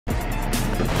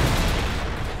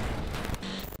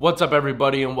What's up,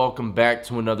 everybody, and welcome back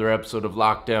to another episode of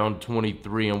Lockdown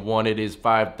 23 and 1. It is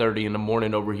 5:30 in the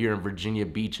morning over here in Virginia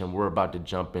Beach, and we're about to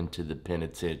jump into the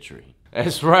penitentiary.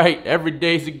 That's right, every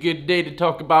day's a good day to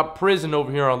talk about prison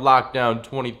over here on Lockdown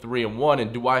 23 and 1,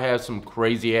 and do I have some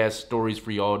crazy-ass stories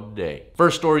for y'all today.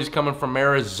 First story's coming from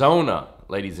Arizona,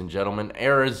 ladies and gentlemen,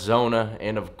 Arizona,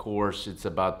 and of course, it's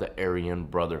about the Aryan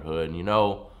Brotherhood. And you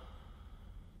know,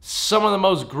 some of the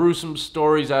most gruesome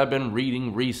stories I've been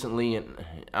reading recently, and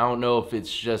I don't know if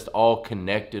it's just all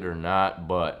connected or not,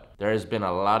 but there has been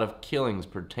a lot of killings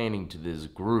pertaining to this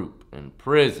group in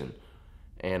prison.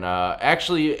 And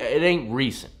actually, it ain't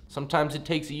recent. Sometimes it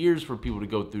takes years for people to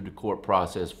go through the court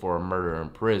process for a murder in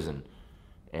prison.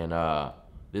 And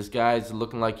this guy's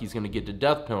looking like he's going to get the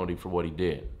death penalty for what he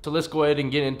did. So let's go ahead and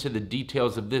get into the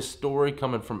details of this story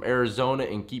coming from Arizona.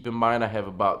 And keep in mind, I have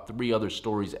about 3 other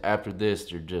stories after this.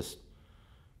 They're just,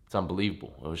 it's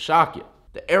unbelievable. It'll shock you.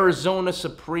 The Arizona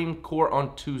Supreme Court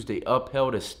on Tuesday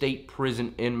upheld a state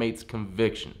prison inmate's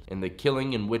conviction in the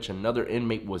killing in which another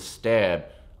inmate was stabbed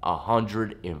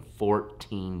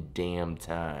 114 damn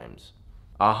times.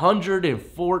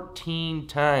 114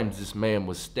 times this man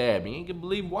was stabbed. You ain't gonna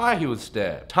believe why he was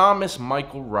stabbed. Thomas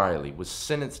Michael Riley was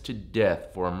sentenced to death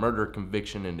for a murder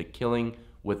conviction in the killing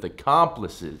with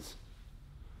accomplices.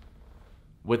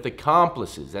 With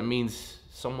accomplices. That means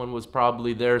someone was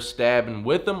probably there stabbing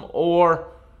with him, or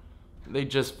they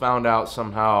just found out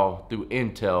somehow through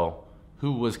intel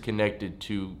who was connected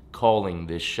to calling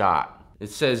this shot. It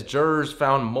says jurors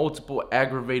found multiple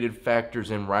aggravated factors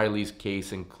in Riley's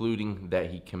case, including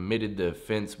that he committed the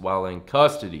offense while in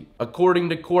custody. According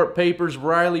to court papers,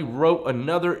 Riley wrote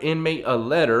another inmate a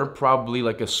letter, probably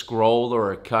like a scroll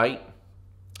or a kite,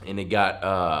 and it got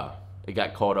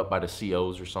caught up by the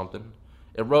COs or something.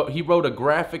 He wrote a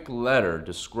graphic letter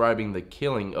describing the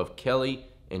killing of Kelly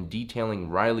and detailing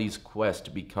Riley's quest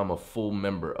to become a full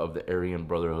member of the Aryan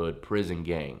Brotherhood prison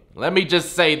gang. Let me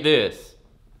just say this.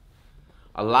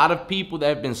 A lot of people that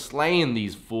have been slaying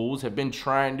these fools have been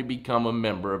trying to become a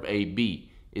member of AB.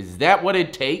 Is that what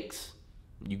it takes?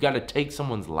 You gotta take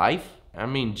someone's life? I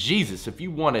mean, Jesus, if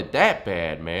you want it that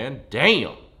bad, man,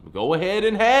 damn, go ahead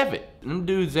and have it. Them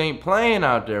dudes ain't playing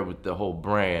out there with the whole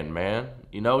brand, man.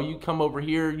 You know, you come over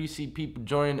here, you see people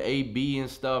joining AB and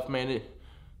stuff, man,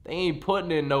 they ain't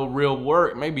putting in no real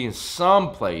work. Maybe in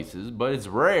some places, but it's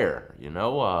rare, you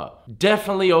know.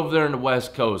 Definitely over there in the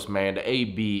West Coast, man, the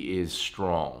AB is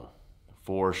strong,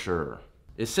 for sure.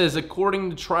 It says, according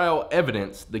to trial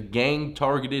evidence, the gang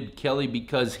targeted Kelly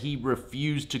because he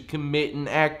refused to commit an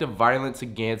act of violence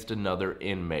against another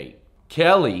inmate.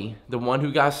 Kelly, the one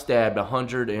who got stabbed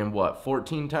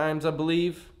 114 times, I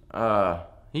believe,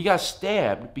 he got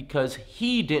stabbed because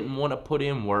he didn't want to put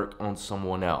in work on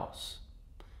someone else.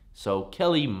 So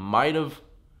Kelly might have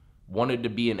wanted to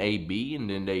be an AB, and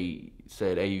then they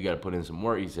said, hey, you got to put in some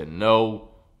work. He said no.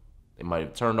 They might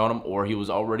have turned on him, or he was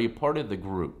already a part of the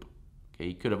group. Okay,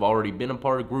 he could have already been a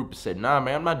part of the group and said, nah,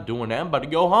 man, I'm not doing that. I'm about to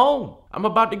go home. I'm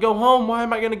about to go home. Why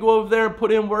am I going to go over there and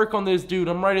put in work on this dude?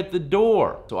 I'm right at the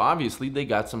door. So obviously they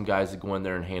got some guys that go in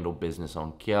there and handle business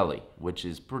on Kelly, which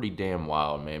is pretty damn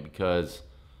wild, man, because...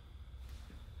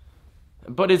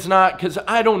 But it's not, because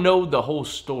I don't know the whole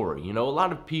story. You know, a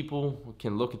lot of people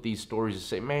can look at these stories and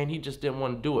say, man, he just didn't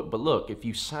want to do it. But look, if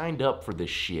you signed up for this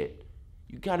shit,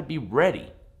 you got to be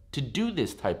ready to do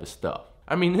this type of stuff.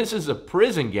 I mean, this is a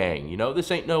prison gang, you know? This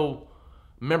ain't no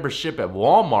membership at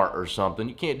Walmart or something.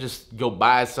 You can't just go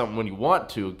buy something when you want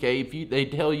to, okay? If they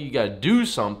tell you got to do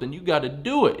something, you got to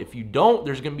do it. If you don't,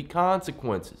 there's going to be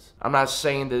consequences. I'm not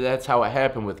saying that that's how it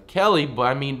happened with Kelly, but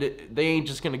I mean, they ain't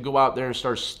just going to go out there and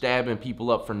start stabbing people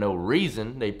up for no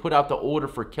reason. They put out the order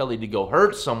for Kelly to go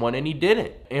hurt someone, and he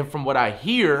didn't. And from what I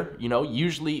hear, you know,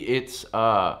 usually it's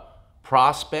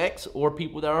prospects or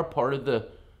people that are part of the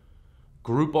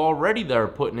group already that are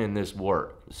putting in this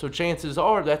work. So chances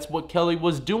are that's what Kelly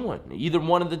was doing. Either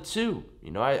one of the two. You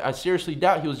know, I seriously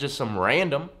doubt he was just some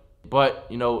random. But,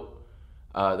 you know,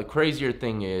 the crazier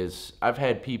thing is I've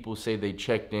had people say they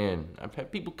checked in. I've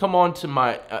had people come on to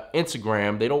my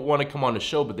Instagram. They don't want to come on the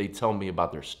show, but they tell me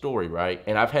about their story, right?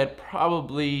 And I've had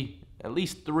probably at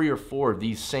least 3 or 4 of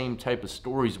these same type of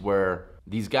stories where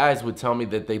these guys would tell me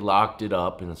that they locked it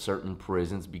up in certain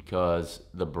prisons because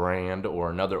the brand or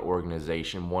another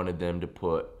organization wanted them to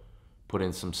put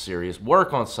in some serious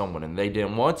work on someone, and they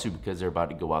didn't want to because they're about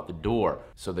to go out the door.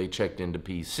 So they checked into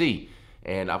PC.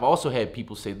 And I've also had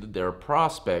people say that they're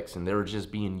prospects and they were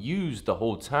just being used the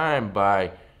whole time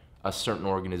by a certain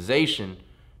organization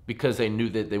because they knew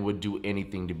that they would do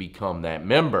anything to become that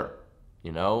member,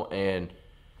 you know? And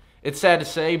It's sad to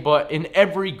say, but in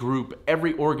every group,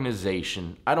 every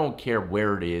organization, I don't care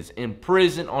where it is, in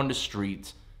prison, on the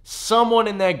streets, someone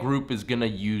in that group is gonna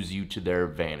use you to their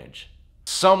advantage.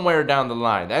 Somewhere down the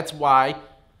line. That's why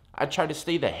I try to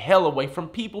stay the hell away from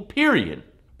people, period.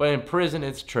 But in prison,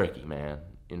 it's tricky, man.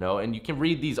 You know, and you can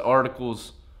read these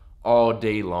articles all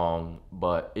day long,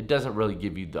 but it doesn't really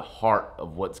give you the heart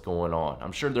of what's going on.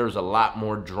 I'm sure there's a lot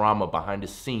more drama behind the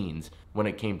scenes when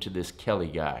it came to this Kelly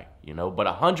guy, you know, but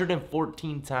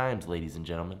 114 times, ladies and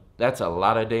gentlemen. That's a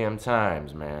lot of damn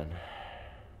times, man.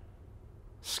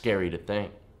 Scary to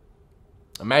think.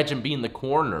 Imagine being the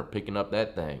coroner picking up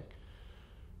that thing.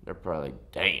 They're probably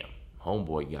like, damn,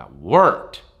 homeboy got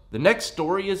worked. The next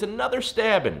story is another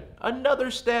stabbing. Another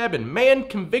stabbing. Man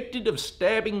convicted of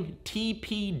stabbing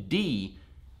TPD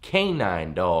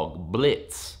canine dog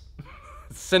Blitz.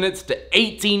 Sentenced to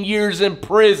 18 years in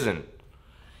prison.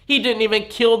 He didn't even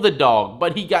kill the dog,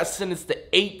 but he got sentenced to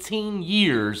 18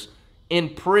 years in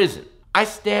prison. I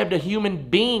stabbed a human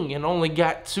being and only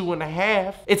got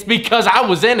 2.5. It's because I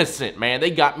was innocent, man.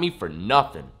 They got me for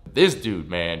nothing. This dude,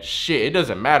 man, shit, it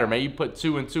doesn't matter, man. You put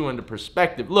 2 and 2 into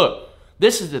perspective. Look,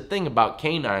 this is the thing about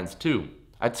canines, too.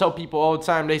 I tell people all the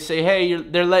time, they say, hey,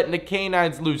 they're letting the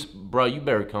canines loose. Bro, you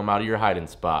better come out of your hiding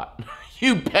spot.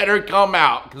 You better come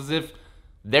out, because if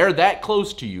they're that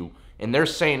close to you and they're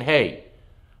saying, hey,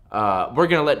 we're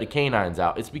going to let the canines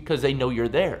out, it's because they know you're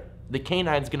there. The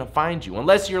canine's going to find you.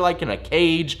 Unless you're like in a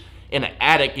cage, in an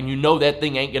attic, and you know that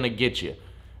thing ain't going to get you,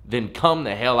 then come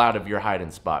the hell out of your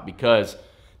hiding spot, because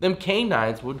them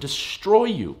canines will destroy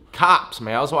you. Cops,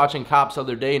 man. I was watching Cops the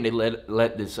other day, and they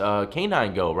let this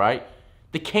canine go, right?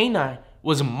 The canine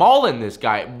was mauling this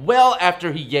guy well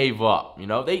after he gave up. You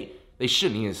know, they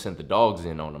shouldn't even sent the dogs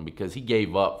in on him because he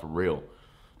gave up for real.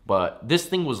 But this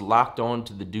thing was locked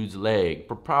onto the dude's leg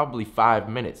for probably 5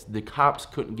 minutes. The cops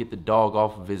couldn't get the dog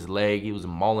off of his leg. He was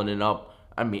mauling it up.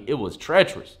 I mean, it was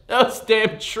treacherous. It was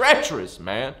damn treacherous,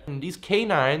 man. And these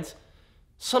canines,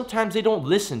 sometimes they don't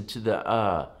listen to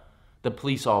the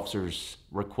police officer's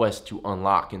request to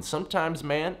unlock. And sometimes,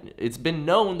 man, it's been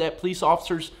known that police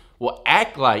officers will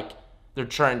act like they're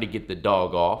trying to get the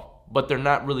dog off, but they're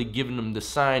not really giving them the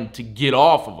sign to get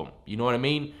off of them. You know what I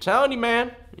mean? I'm telling you,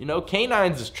 man, you know,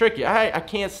 canines is tricky. I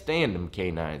can't stand them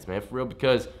canines, man, for real,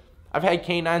 because I've had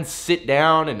canines sit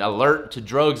down and alert to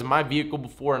drugs in my vehicle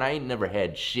before, and I ain't never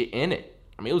had shit in it.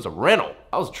 I mean, it was a rental.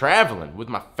 I was traveling with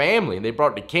my family, and they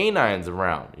brought the canines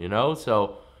around, you know?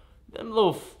 So them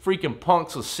little freaking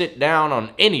punks will sit down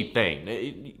on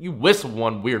anything. You whistle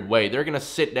one weird way, they're gonna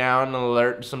sit down and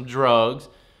alert some drugs.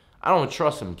 I don't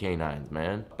trust them canines,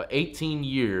 man. But 18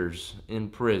 years in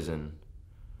prison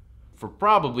for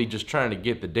probably just trying to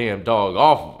get the damn dog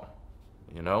off of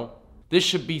them, you know? This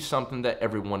should be something that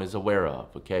everyone is aware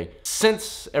of, okay?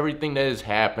 Since everything that has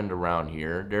happened around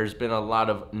here, there's been a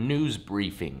lot of news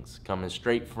briefings coming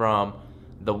straight from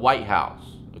the White House,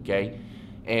 okay?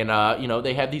 And, you know,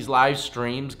 they have these live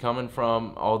streams coming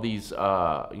from all these, you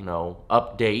know,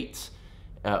 updates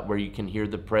where you can hear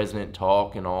the president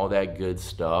talk and all that good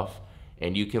stuff.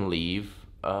 And you can leave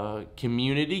a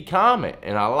community comment.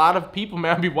 And a lot of people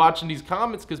may be watching these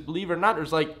comments because, believe it or not,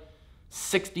 there's like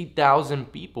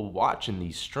 60,000 people watching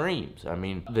these streams. I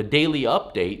mean, the daily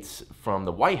updates from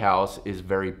the White House is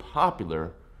very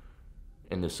popular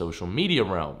in the social media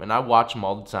realm, and I watch them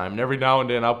all the time. And every now and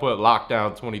then I'll put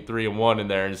Lockdown 23 and 1 in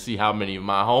there and see how many of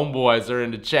my homeboys are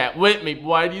in the chat with me.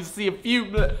 Boy, you see a few.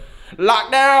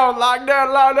 Lockdown,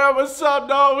 what's up,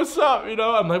 dog, what's up? You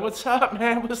know, I'm like, what's up,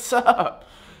 man, what's up?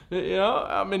 You know,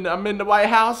 I'm in the White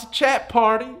House chat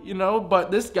party, you know,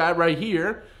 but this guy right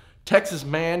here, Texas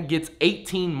man gets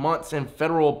 18 months in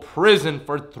federal prison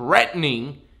for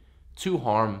threatening to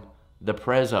harm the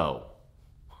Presidente.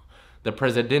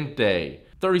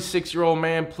 36-year-old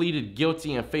man pleaded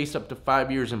guilty and faced up to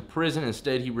 5 years in prison.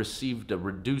 Instead, he received a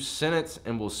reduced sentence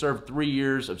and will serve 3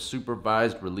 years of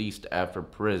supervised release after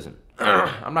prison.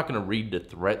 I'm not going to read the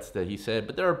threats that he said,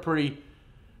 but they're pretty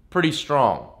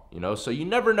strong, you know? So you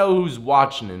never know who's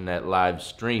watching in that live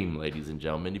stream, ladies and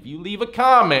gentlemen. If you leave a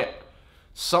comment,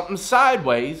 something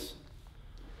sideways,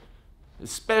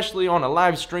 especially on a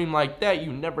live stream like that,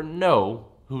 you never know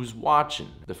who's watching.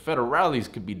 The federales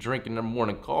could be drinking their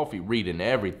morning coffee, reading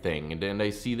everything, and then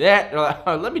they see that, they're like,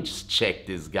 oh, let me just check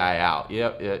this guy out.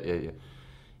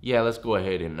 Yeah, let's go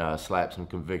ahead and slap some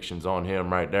convictions on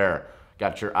him right there.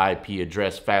 Got your IP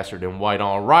address faster than white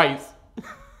on rice.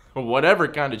 Or whatever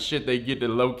kind of shit they get to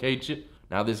locate you.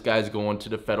 Now this guy's going to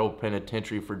the federal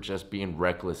penitentiary for just being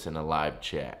reckless in a live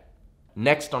chat.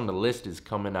 Next on the list is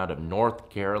coming out of North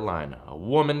Carolina. A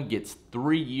woman gets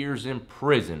 3 years in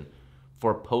prison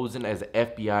for posing as an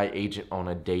FBI agent on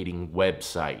a dating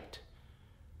website.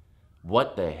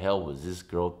 What the hell was this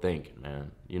girl thinking,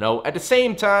 man? You know, at the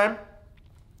same time,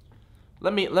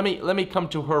 let me come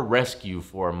to her rescue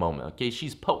for a moment. Okay,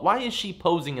 why is she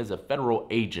posing as a federal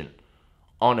agent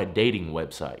on a dating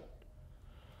website?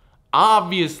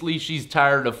 Obviously, she's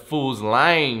tired of fools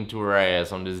lying to her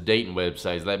ass on this dating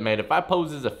website. It's like, man, if I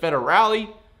pose as a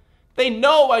federale, they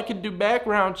know I can do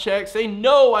background checks. They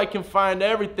know I can find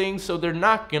everything, so they're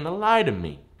not gonna lie to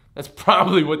me. That's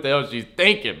probably what the hell she's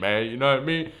thinking, man. You know what I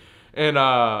mean?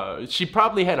 And she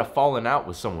probably had a falling out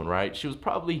with someone, right? She was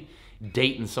probably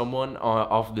dating someone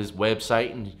off of this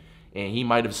website, and he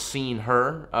might have seen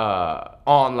her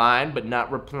online, but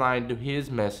not replying to his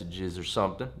messages or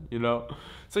something, you know?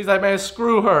 So he's like, man,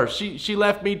 screw her. She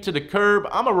left me to the curb.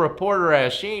 I'm a reporter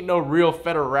ass. She ain't no real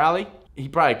federale. He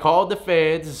probably called the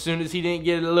feds as soon as he didn't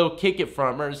get a little kick it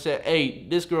from her and said, hey,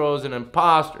 this girl is an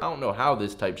imposter. I don't know how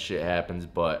this type of shit happens,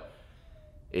 but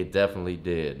it definitely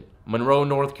did. Monroe,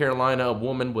 North Carolina, a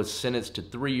woman was sentenced to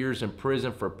 3 years in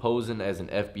prison for posing as an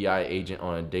FBI agent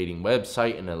on a dating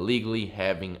website and illegally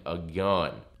having a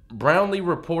gun. Brownlee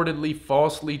reportedly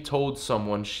falsely told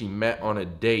someone she met on a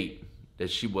date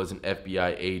that she was an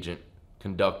FBI agent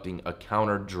conducting a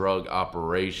counter-drug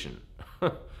operation.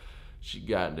 She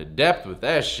got into depth with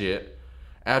that shit.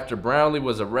 After Brownlee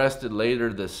was arrested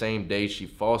later the same day, she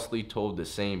falsely told the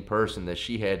same person that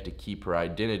she had to keep her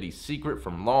identity secret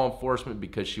from law enforcement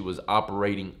because she was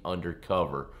operating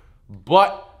undercover.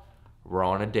 But we're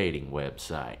on a dating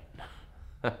website.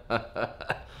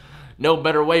 No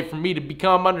better way for me to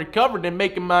become undercover than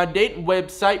making my dating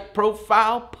website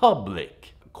profile public.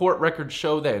 Court records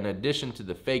show that in addition to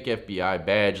the fake FBI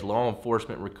badge, law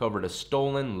enforcement recovered a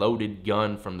stolen loaded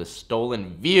gun from the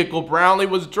stolen vehicle Brownlee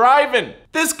was driving.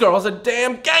 This girl's a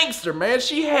damn gangster, man.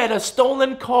 She had a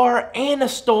stolen car and a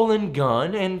stolen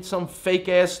gun and some fake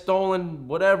ass stolen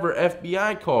whatever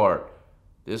FBI card.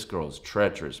 This girl's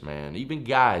treacherous, man. Even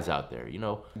guys out there, you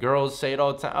know, girls say it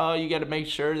all the time. Oh, you gotta make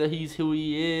sure that he's who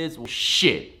he is. Well,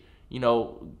 shit, you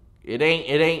know, It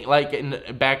ain't like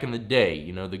back in the day,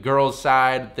 you know, the girls'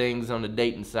 side of things on the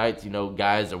dating sites, you know,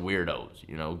 guys are weirdos.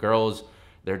 You know, girls,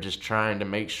 they're just trying to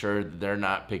make sure that they're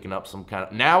not picking up some kind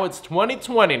of... Now it's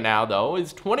 2020 now, though.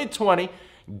 It's 2020.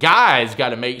 Guys got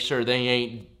to make sure they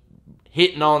ain't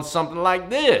hitting on something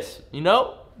like this, you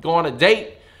know? Go on a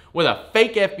date with a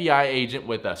fake FBI agent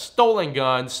with a stolen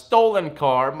gun, stolen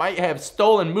car, might have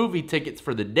stolen movie tickets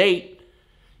for the date.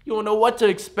 You don't know what to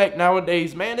expect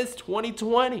nowadays, man. It's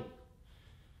 2020.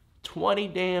 20,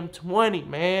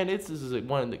 man. This is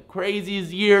one of the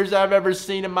craziest years I've ever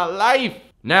seen in my life.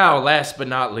 Now, last but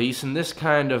not least, and this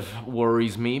kind of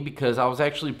worries me because I was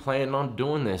actually planning on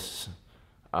doing this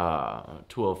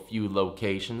to a few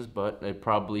locations, but it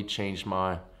probably changed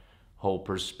my whole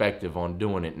perspective on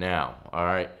doing it now, all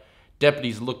right?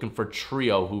 Deputies looking for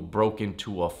trio who broke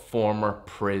into a former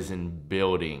prison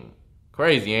building.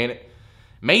 Crazy, ain't it?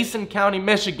 Mason County,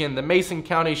 Michigan. The Mason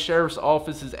County Sheriff's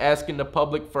Office is asking the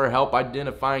public for help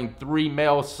identifying 3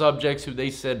 male subjects who they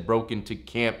said broke into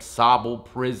Camp Sobel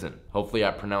Prison. Hopefully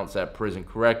I pronounced that prison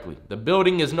correctly. The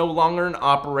building is no longer an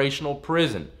operational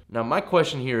prison. Now my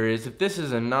question here is, if this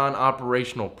is a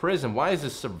non-operational prison, why is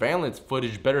this surveillance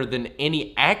footage better than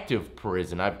any active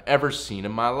prison I've ever seen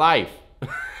in my life?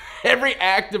 Every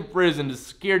active prison, the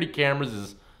security cameras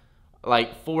is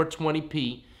like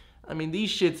 420p. I mean,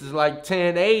 these shits is like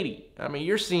 1080. I mean,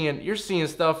 you're seeing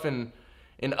stuff in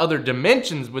other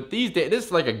dimensions, but these days, this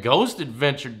is like a Ghost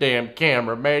Adventure damn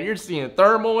camera, man. You're seeing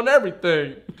thermal and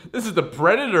everything. This is the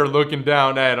Predator looking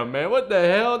down at them, man. What the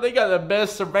hell? They got the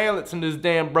best surveillance in this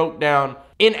damn broke down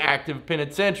inactive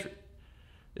penitentiary.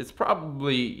 It's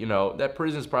probably, you know, that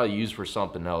prison's probably used for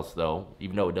something else, though,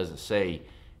 even though it doesn't say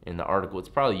in the article. It's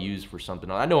probably used for something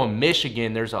else. I know in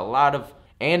Michigan, there's a lot of,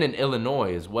 and in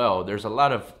Illinois as well, there's a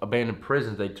lot of abandoned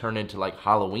prisons they turn into like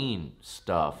Halloween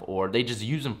stuff, or they just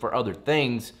use them for other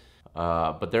things.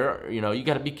 But they're, you know, you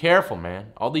got to be careful,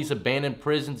 man. All these abandoned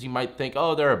prisons, you might think,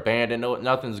 oh, they're abandoned, no,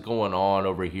 nothing's going on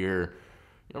over here.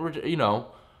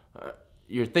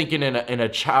 You're thinking in a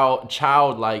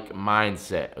childlike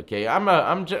mindset. Okay, I'm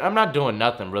not doing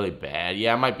nothing really bad.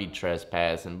 Yeah, I might be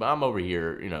trespassing, but I'm over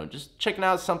here, you know, just checking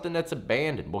out something that's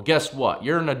abandoned. Well, guess what?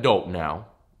 You're an adult now.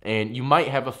 And you might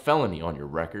have a felony on your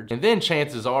record. And then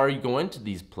chances are you go into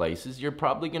these places, you're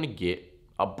probably going to get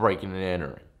a breaking and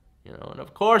entering. You know, and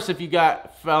of course, if you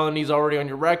got felonies already on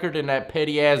your record and that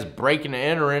petty ass breaking and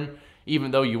entering,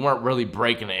 even though you weren't really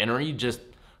breaking and entering, you just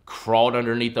crawled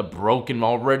underneath a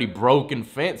already broken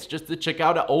fence just to check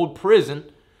out an old prison.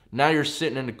 Now you're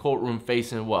sitting in the courtroom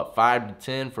facing what, 5 to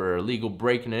 10 for illegal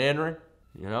breaking and entering?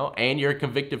 You know, and you're a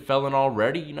convicted felon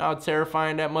already. You know how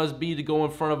terrifying that must be to go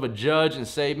in front of a judge and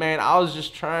say, man, I was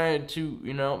just trying to,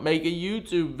 you know, make a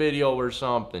YouTube video or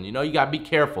something. You know, you got to be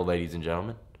careful, ladies and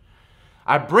gentlemen.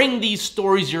 I bring these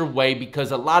stories your way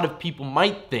because a lot of people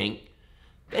might think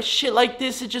that shit like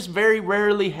this, it just very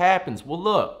rarely happens. Well,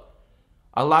 look,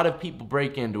 a lot of people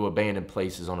break into abandoned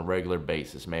places on a regular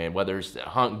basis, man. Whether it's to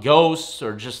hunt ghosts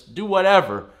or just do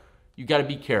whatever, you got to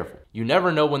be careful. You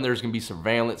never know when there's going to be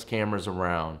surveillance cameras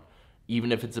around,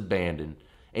 even if it's abandoned.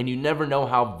 And you never know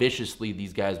how viciously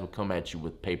these guys will come at you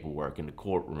with paperwork in the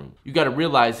courtroom. You got to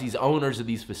realize these owners of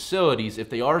these facilities, if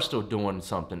they are still doing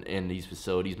something in these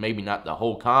facilities, maybe not the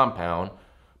whole compound,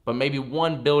 but maybe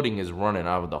one building is running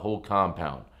out of the whole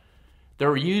compound.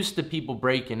 They're used to people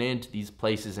breaking into these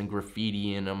places and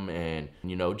graffitiing them and,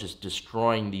 you know, just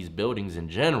destroying these buildings in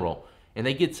general. And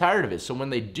they get tired of it. So when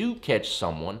they do catch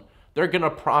someone, they're going to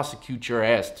prosecute your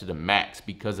ass to the max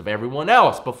because of everyone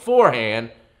else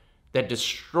beforehand that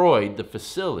destroyed the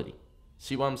facility.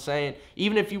 See what I'm saying?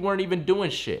 Even if you weren't even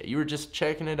doing shit, you were just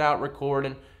checking it out,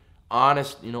 recording,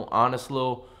 honest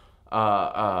little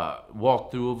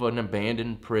walkthrough of an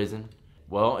abandoned prison.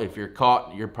 Well, if you're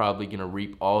caught, you're probably gonna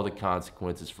reap all the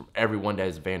consequences from everyone that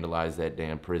has vandalized that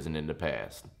damn prison in the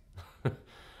past.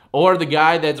 Or the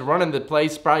guy that's running the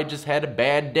place probably just had a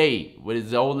bad day with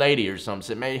his old lady or something.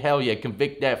 Said, man, hell yeah,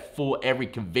 convict that fool every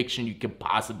conviction you could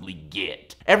possibly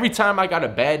get. Every time I got a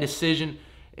bad decision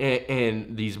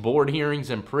in these board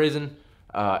hearings in prison,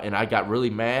 and I got really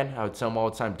mad, I would tell them all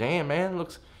the time, damn, man,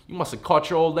 looks, you must have caught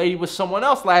your old lady with someone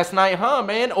else last night, huh,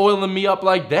 man? Oiling me up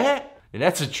like that. And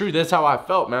that's the truth. That's how I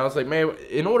felt, man. I was like, man,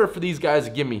 in order for these guys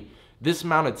to give me this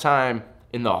amount of time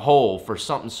in the hole for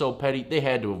something so petty, they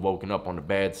had to have woken up on the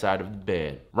bad side of the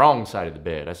bed. Wrong side of the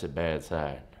bed. I said bad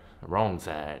side. Wrong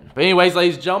side. But anyways,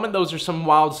 ladies and gentlemen, those are some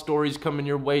wild stories coming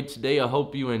your way today. I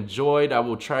hope you enjoyed. I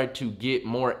will try to get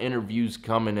more interviews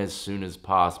coming as soon as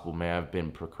possible, man. I've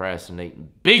been procrastinating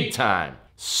big time.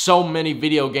 So many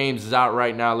video games is out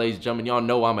right now, ladies and gentlemen. Y'all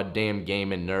know I'm a damn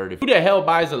gaming nerd. Who the hell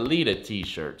buys Alita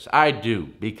t-shirts? I do,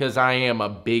 because I am a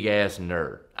big ass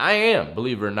nerd. I am,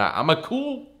 believe it or not. I'm a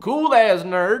cool ass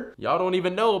nerd. Y'all don't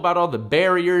even know about all the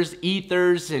barriers,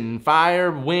 ethers, and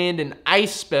fire, wind, and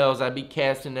ice spells I be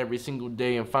casting every single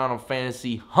day in Final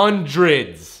Fantasy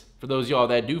hundreds. For those of y'all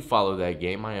that do follow that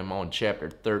game, I am on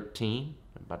chapter 13.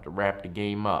 I'm about to wrap the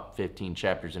game up. 15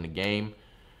 chapters in the game.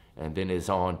 And then it's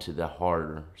on to the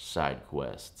harder side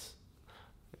quests.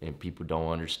 And people don't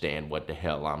understand what the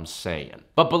hell I'm saying.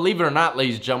 But believe it or not,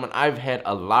 ladies and gentlemen, I've had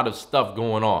a lot of stuff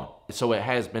going on. So it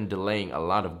has been delaying a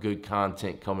lot of good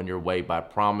content coming your way, but I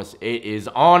promise it is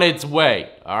on its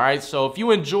way. All right, so if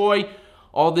you enjoy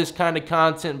all this kind of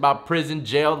content about prison,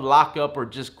 jail, lockup, or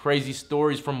just crazy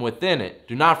stories from within it,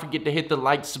 do not forget to hit the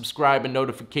like, subscribe, and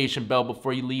notification bell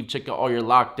before you leave. Check out all your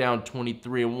Lockdown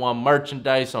 23-in-1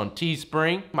 merchandise on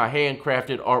Teespring, my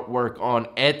handcrafted artwork on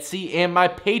Etsy, and my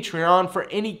Patreon for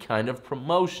any kind of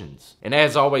promotions. And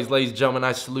as always, ladies and gentlemen,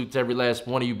 I salute to every last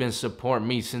one of you who've been supporting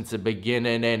me since the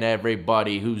beginning and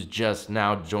everybody who's just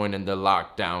now joining the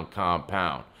Lockdown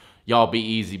compound. Y'all be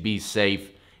easy, be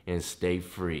safe, and stay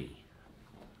free.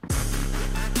 It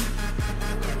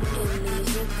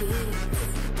leaves you good.